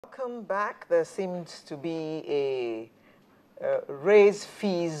Welcome back. There seems to be a raise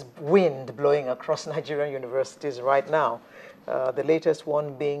fees wind blowing across Nigerian universities right now. The latest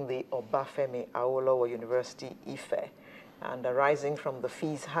one being the Obafemi Awolowo University, Ife. And arising from the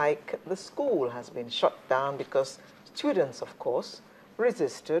fees hike, the school has been shut down because students, of course,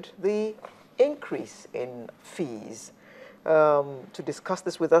 resisted the increase in fees. To discuss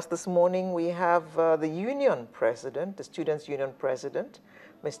this with us this morning, we have the union president, the students' union president,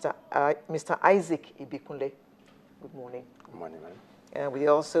 Mr. Isaac Adekunle. Good morning. Good morning, madam. And we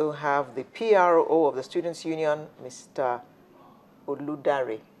also have the PRO of the students' union, Mr.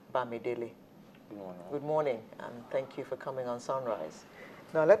 Oludare Bamidele. Good morning. Good morning, and thank you for coming on Sunrise.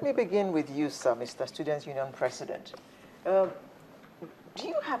 Now, let me begin with you, sir, Mr. Students' Union President. Do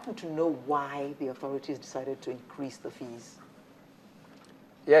you happen to know why the authorities decided to increase the fees?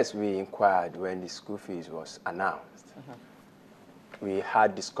 Yes, we inquired when the school fees was announced. We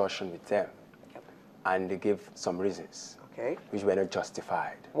had discussion with them, and they gave some reasons, which were not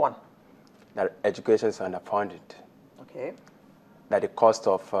justified. One. That education is underfunded. Okay. That the cost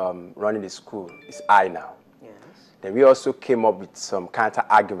of running the school is high now. Yes. Then we also came up with some counter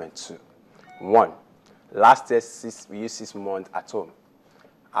arguments too. One, last year we used 6 months at home.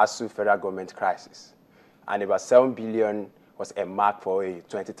 ASU federal government crisis, and about 7 billion was earmarked for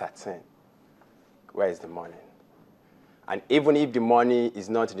 2013. Where is the money? And even if the money is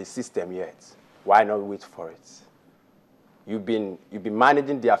not in the system yet, why not wait for it? You've been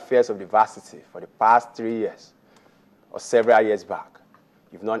managing the affairs of the varsity for the past 3 years or several years back.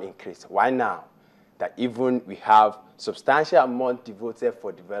 You've not increased. Why now that even we have substantial amount devoted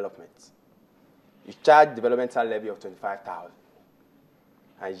for development? You charge developmental levy of 25,000.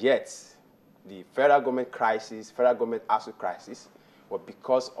 And yet, the federal government crisis, federal government ASU crisis, was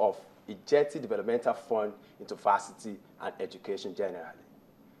because of ejecting developmental fund into varsity and education generally.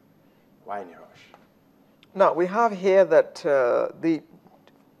 Why in a rush? Now, we have here that the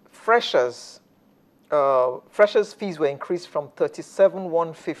freshers fees were increased from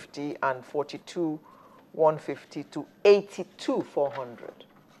 37,150 and 42,150 to 82,400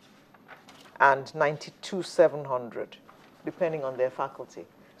 and 92,700. Depending on their faculty.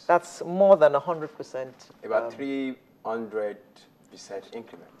 That's more than 100%. About 300%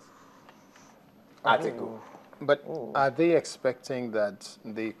 increments. Article. But are they expecting that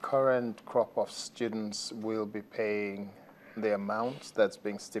the current crop of students will be paying the amount that's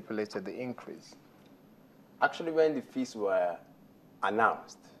being stipulated, the increase? Actually, when the fees were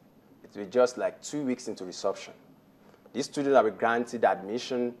announced, it was just like 2 weeks into resumption. These students have been granted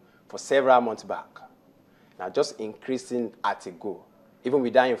admission for several months back. Now, just increasing at a go, even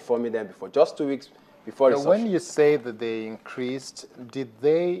without informing them before, just 2 weeks before resumption. When you say that they increased, did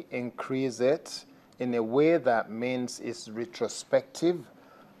they increase it in a way that means it's retrospective?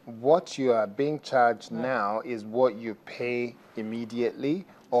 What you are being charged now is what you pay immediately,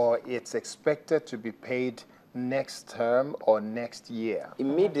 or it's expected to be paid next term or next year?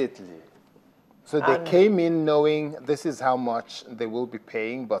 Immediately. So they came in knowing this is how much they will be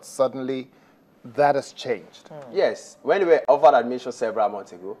paying, but suddenly that has changed. Yes. When they were offered admission several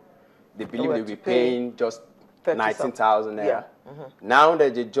months ago, they believed they'd be paying just 19,000 naira. Yeah. Now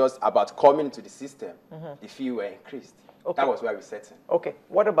that they're just about coming into the system, the fee were increased. That was where we set in. Okay.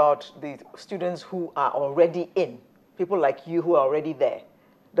 What about the students who are already in? People like you who are already there.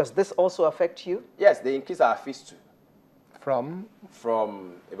 Does this also affect you? Yes, they increased our fees too. From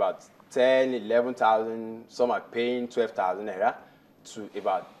about 10, 11,000, some are paying 12,000 naira to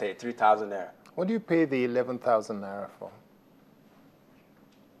about 33,000 naira. What do you pay the 11,000 naira for?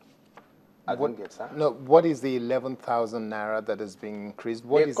 I don't get that. No, what is the 11,000 naira that is being increased?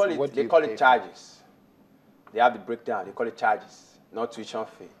 They call it charges. They have the breakdown. They call it charges, not tuition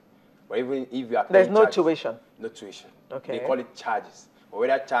fee. But even if you are paying There's no charges, tuition. No tuition. Okay. They call it charges. But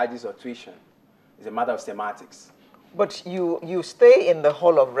whether charges or tuition is a matter of semantics. But you stay in the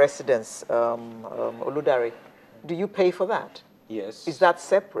hall of residence, Oludare. Do you pay for that? Yes. Is that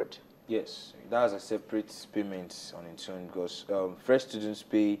separate? Yes, that's a separate payment on its own because fresh students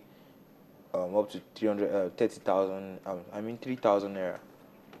pay up to 3,000 naira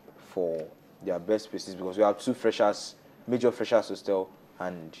for their best spaces because we have two freshers, major freshers hostel,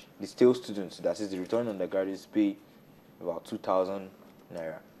 and the stale students, that is the return undergraduates, pay about 2,000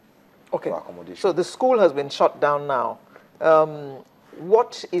 naira. Okay. For accommodation. So the school has been shut down now.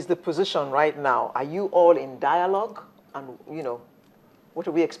 What is the position right now? Are you all in dialogue? And, what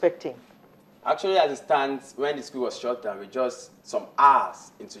are we expecting? Actually, as it stands, when the school was shut down, we're just some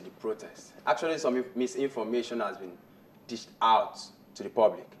hours into the protest. Actually, some misinformation has been dished out to the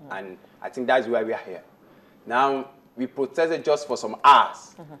public, and I think that's why we are here. Now, we protested just for some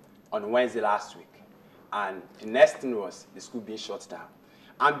hours on Wednesday last week. And the next thing was the school being shut down.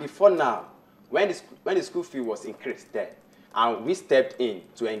 And before now, when the school fee was increased then, and we stepped in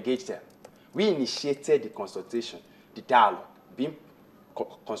to engage them, we initiated the consultation, the dialogue, being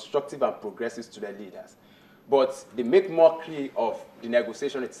constructive and progressive student leaders. But they make mockery of the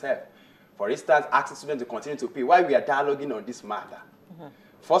negotiation itself. For instance, asking students to continue to pay while we are dialoguing on this matter.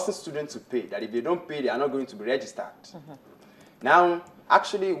 Forcing students to pay, that if they don't pay, they are not going to be registered. Now,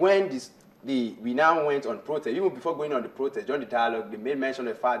 actually, when we now went on protest, even before going on the protest, during the dialogue, they made mention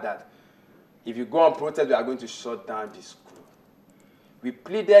of the fact that if you go on protest, we are going to shut down the school. We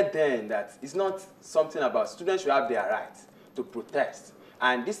pleaded then that it's not something about students should have their right to protest.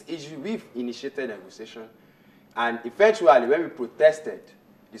 And this issue, we've initiated negotiation. And eventually, when we protested,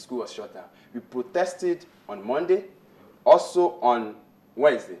 the school was shut down. We protested on Monday, also on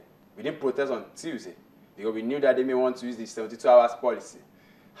Wednesday. We didn't protest on Tuesday because we knew that they may want to use the 72 hours policy.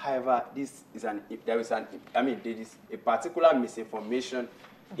 However, there is a particular misinformation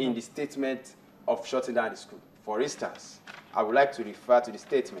in the statement of shutting down the school. For instance, I would like to refer to the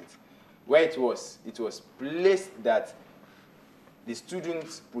statement where it was placed that the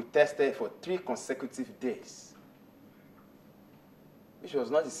students protested for 3 consecutive days, which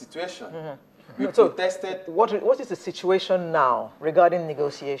was not the situation. We protested. What is the situation now regarding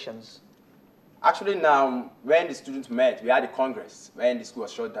negotiations? Actually, now, when the students met, we had a congress when the school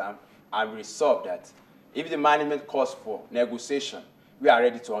was shut down, and we resolved that if the management calls for negotiation, we are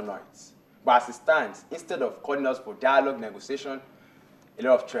ready to honor it. But as it stands, instead of calling us for dialogue, negotiation, a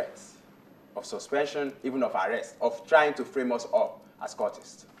lot of threats of suspension, even of arrest, of trying to frame us up as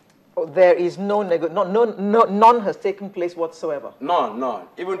cultists. Oh, there is none has taken place whatsoever. None.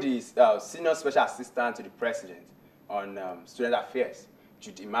 Even the senior special assistant to the president on student affairs,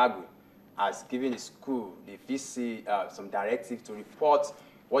 Judy Magui, has given the school, the VC, some directive to report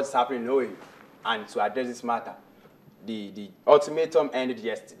what's happening in OAU and to address this matter. The ultimatum ended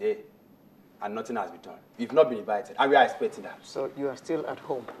yesterday, and nothing has been done. We've not been invited, and we are expecting that. So you are still at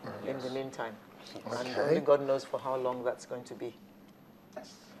home in the meantime, Okay. and only God knows for how long that's going to be.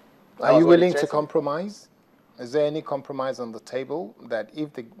 Yes. Are you willing to compromise? Is there any compromise on the table that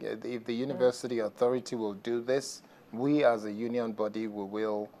if the university authority will do this, we as a union body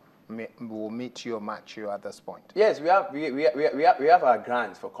will meet you or match you at this point? Yes, we have our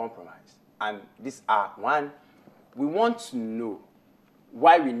grounds for compromise, and these are: one, we want to know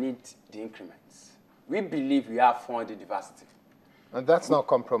why we need the increments. We believe we have funded diversity. And that's not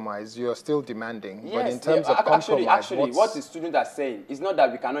compromise. You're still demanding. Yes, but in terms of compromise, actually, what the students are saying is not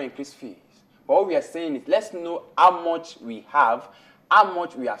that we cannot increase fees. But what we are saying is, let's know how much we have, how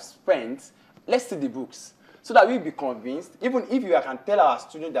much we have spent. Let's see the books, so that we'll be convinced. Even if you can tell our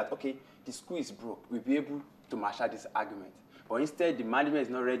students that, okay, the school is broke, we'll be able to marshal this argument. But instead, the management is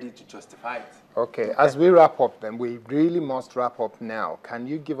not ready to justify it. Okay, as we wrap up then, we really must wrap up now. Can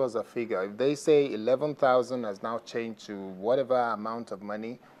you give us a figure? If they say 11,000 has now changed to whatever amount of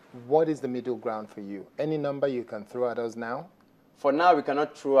money, what is the middle ground for you? Any number you can throw at us now? For now, we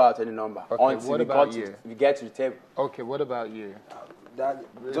cannot throw out any number until we get to the table. Okay, what about you? That's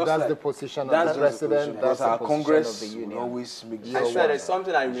the position of the president. That's our the Congress position of the union. always make I said there's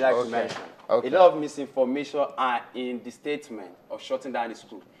something I would like to mention. Okay. A lot of misinformation are in the statement of shutting down the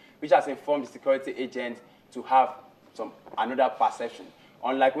school, which has informed the security agent to have another perception.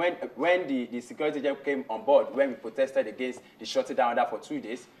 Unlike when the security agent came on board, when we protested against the shutting down order for 2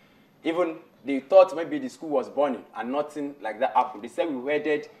 days, even they thought maybe the school was burning and nothing like that happened. They said we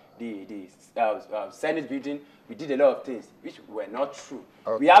raided the Senate building. We did a lot of things which were not true.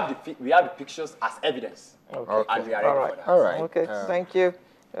 Okay. We have the pictures as evidence, and we are ready for that. All right. Okay, thank you.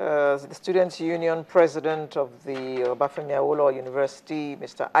 The Students' Union President of the Obafemi Awolowo University,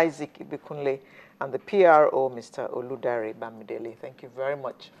 Mr. Isaac Adekunle, and the PRO, Mr. Oludare Bamidele. Thank you very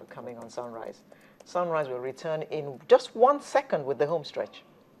much for coming on Sunrise. Sunrise will return in just 1 second with the home stretch.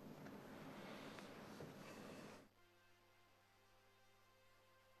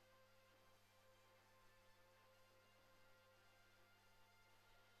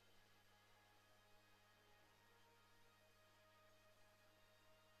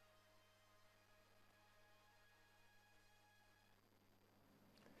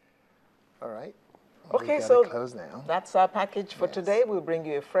 All right. Okay, so close now. That's our package for today. We'll bring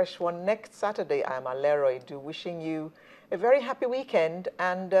you a fresh one next Saturday. I'm Alero Edu, wishing you a very happy weekend,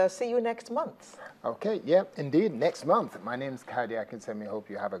 and see you next month. Okay, yeah, indeed, next month. My name is Isaac Adekunle.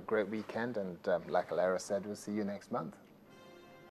 Hope you have a great weekend, and like Alero said, we'll see you next month.